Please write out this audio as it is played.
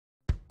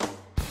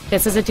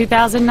This is a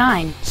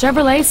 2009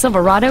 Chevrolet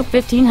Silverado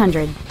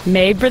 1500,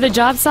 made for the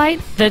job site,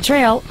 the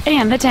trail,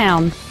 and the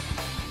town.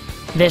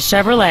 This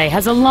Chevrolet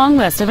has a long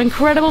list of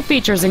incredible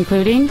features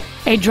including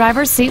a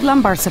driver's seat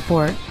lumbar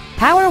support,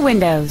 power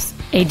windows,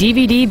 a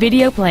DVD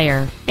video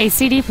player, a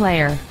CD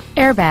player,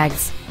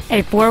 airbags,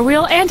 a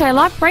four-wheel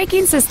anti-lock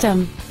braking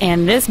system,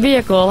 and this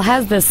vehicle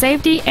has the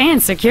safety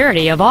and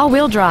security of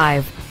all-wheel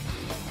drive.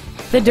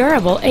 The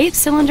durable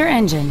 8-cylinder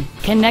engine,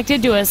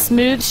 connected to a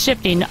smooth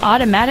shifting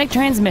automatic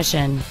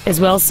transmission, is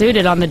well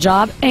suited on the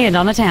job and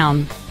on the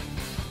town.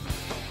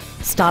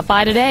 Stop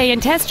by today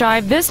and test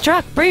drive this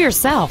truck for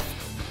yourself.